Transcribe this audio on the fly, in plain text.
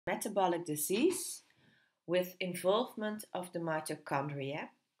metabolic disease with involvement of the mitochondria.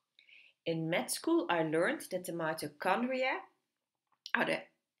 In med school, I learned that the mitochondria are the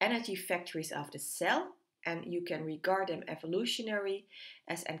energy factories of the cell, and you can regard them evolutionary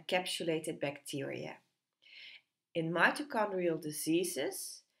as encapsulated bacteria. In mitochondrial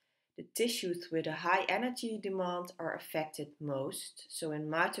diseases, the tissues with a high energy demand are affected most. So in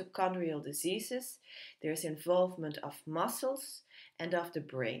mitochondrial diseases, there's involvement of muscles and of the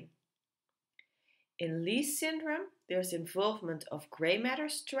brain. In Leigh syndrome, there's involvement of gray matter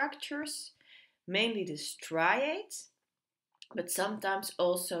structures, mainly the striates, but sometimes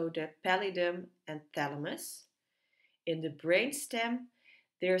also the pallidum and thalamus. In the brainstem,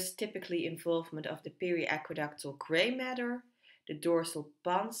 there's typically involvement of the periaqueductal gray matter, the dorsal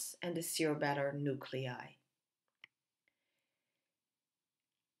pons, and the cerebellar nuclei.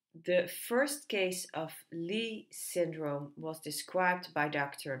 The first case of Leigh syndrome was described by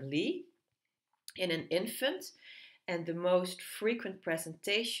Dr. Leigh in an infant, and the most frequent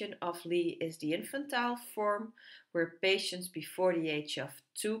presentation of Leigh is the infantile form, where patients before the age of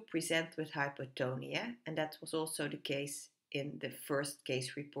 2 present with hypotonia, and that was also the case in the first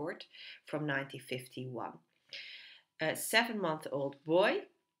case report from 1951. A 7-month-old boy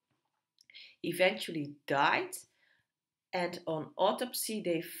eventually died, and on autopsy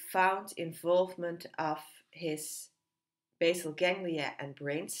they found involvement of his basal ganglia and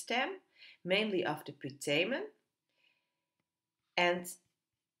brainstem, mainly of the putamen. And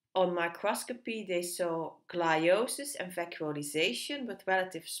on microscopy they saw gliosis and vacuolization with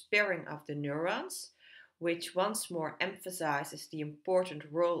relative sparing of the neurons, which once more emphasizes the important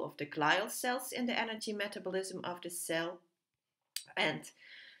role of the glial cells in the energy metabolism of the cell, and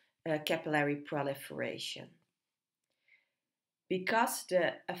capillary proliferation. Because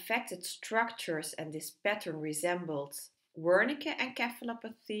the affected structures and this pattern resembled Wernicke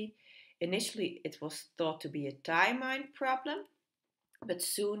encephalopathy, initially it was thought to be a thiamine problem, but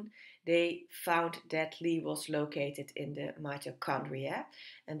soon they found that Leigh was located in the mitochondria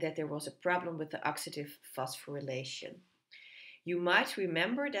and that there was a problem with the oxidative phosphorylation. You might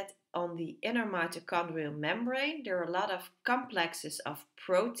remember that on the inner mitochondrial membrane there are a lot of complexes of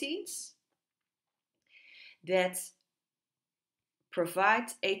proteins that provide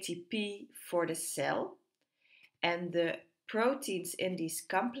ATP for the cell, and the proteins in these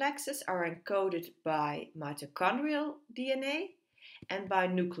complexes are encoded by mitochondrial DNA and by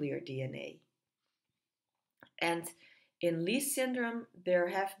nuclear DNA. And in Leigh syndrome, there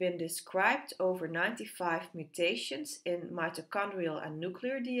have been described over 95 mutations in mitochondrial and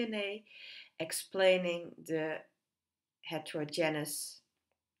nuclear DNA, explaining the heterogeneous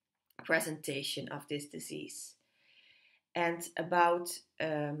presentation of this disease. And about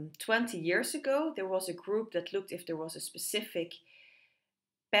 20 years ago, there was a group that looked if there was a specific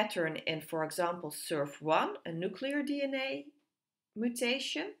pattern in, for example, SIRF1, a nuclear DNA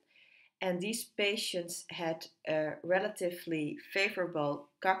mutation. And these patients had a relatively favorable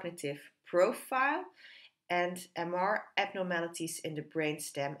cognitive profile and MR abnormalities in the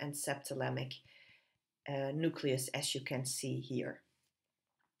brainstem and subthalamic nucleus, as you can see here.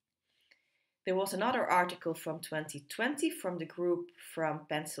 There was another article from 2020 from the group from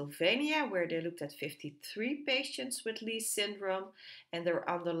Pennsylvania, where they looked at 53 patients with Leigh syndrome and their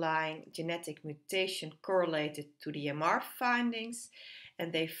underlying genetic mutation correlated to the MR findings.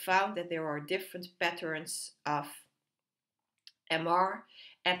 And they found that there are different patterns of MR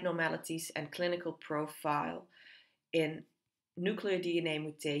abnormalities and clinical profile in nuclear DNA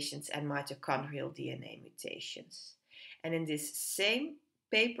mutations and mitochondrial DNA mutations. And in this same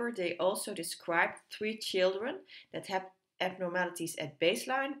paper, they also described 3 children that had abnormalities at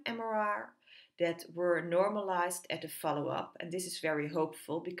baseline MRI that were normalized at the follow-up. And this is very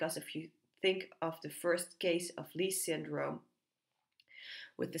hopeful, because if you think of the first case of Leigh syndrome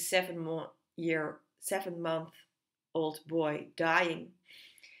with the 7-month-old boy dying,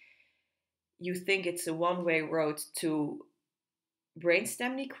 you think it's a one-way road to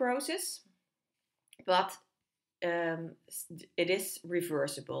brainstem necrosis, but it is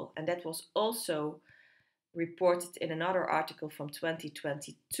reversible, and that was also reported in another article from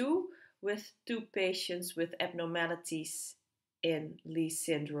 2022 with 2 patients with abnormalities in Leigh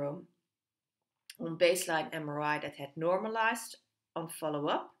syndrome on baseline MRI that had normalized on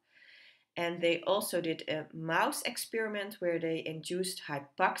follow-up. And they also did a mouse experiment where they induced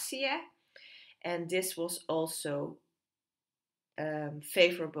hypoxia, and this was also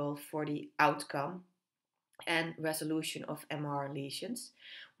favorable for the outcome and resolution of MR lesions,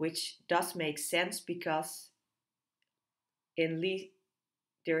 which does make sense because in Leigh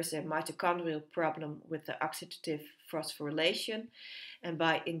there's a mitochondrial problem with the oxidative phosphorylation, and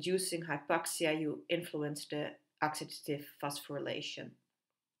by inducing hypoxia, you influence the oxidative phosphorylation.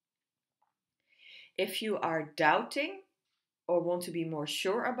 If you are doubting or want to be more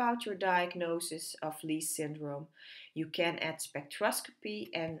sure about your diagnosis of Leigh syndrome, you can add spectroscopy,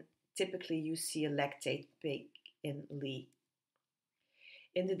 and typically you see a lactate peak in Leigh.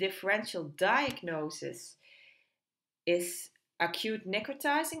 In the differential diagnosis is acute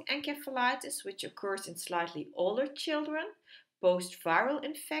necrotising encephalitis, which occurs in slightly older children, post-viral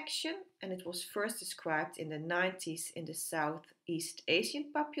infection, and it was first described in the 90s in the Southeast Asian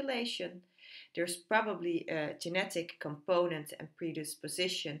population. There's probably a genetic component and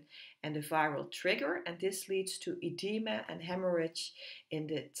predisposition and a viral trigger, and this leads to edema and hemorrhage in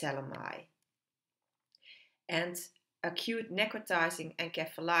the thalami. And acute necrotizing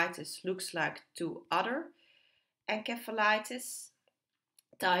encephalitis looks like two other encephalitis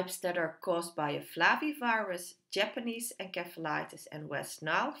types that are caused by a flavivirus, Japanese encephalitis, and West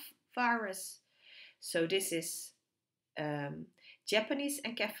Nile virus. So this is Japanese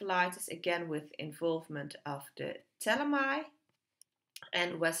encephalitis, again with involvement of the thalami,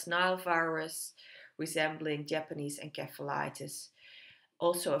 and West Nile virus resembling Japanese encephalitis,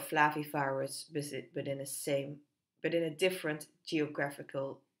 also a flavivirus, but in a different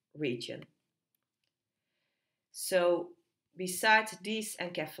geographical region. So besides these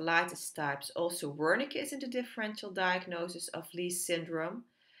encephalitis types, also Wernicke is in the differential diagnosis of Leigh syndrome.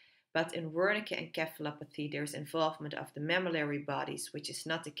 But in Wernicke encephalopathy, there is involvement of the mammillary bodies, which is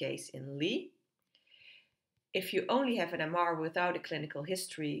not the case in Leigh. If you only have an MR without a clinical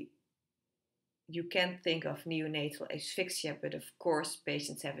history, you can think of neonatal asphyxia, but of course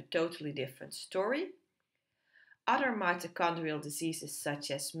patients have a totally different story. Other mitochondrial diseases such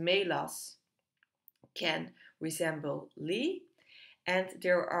as MELAS can resemble Leigh, and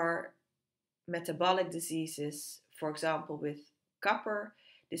there are metabolic diseases, for example with copper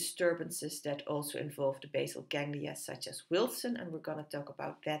disturbances, that also involve the basal ganglia such as Wilson, and we're going to talk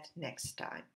about that next time.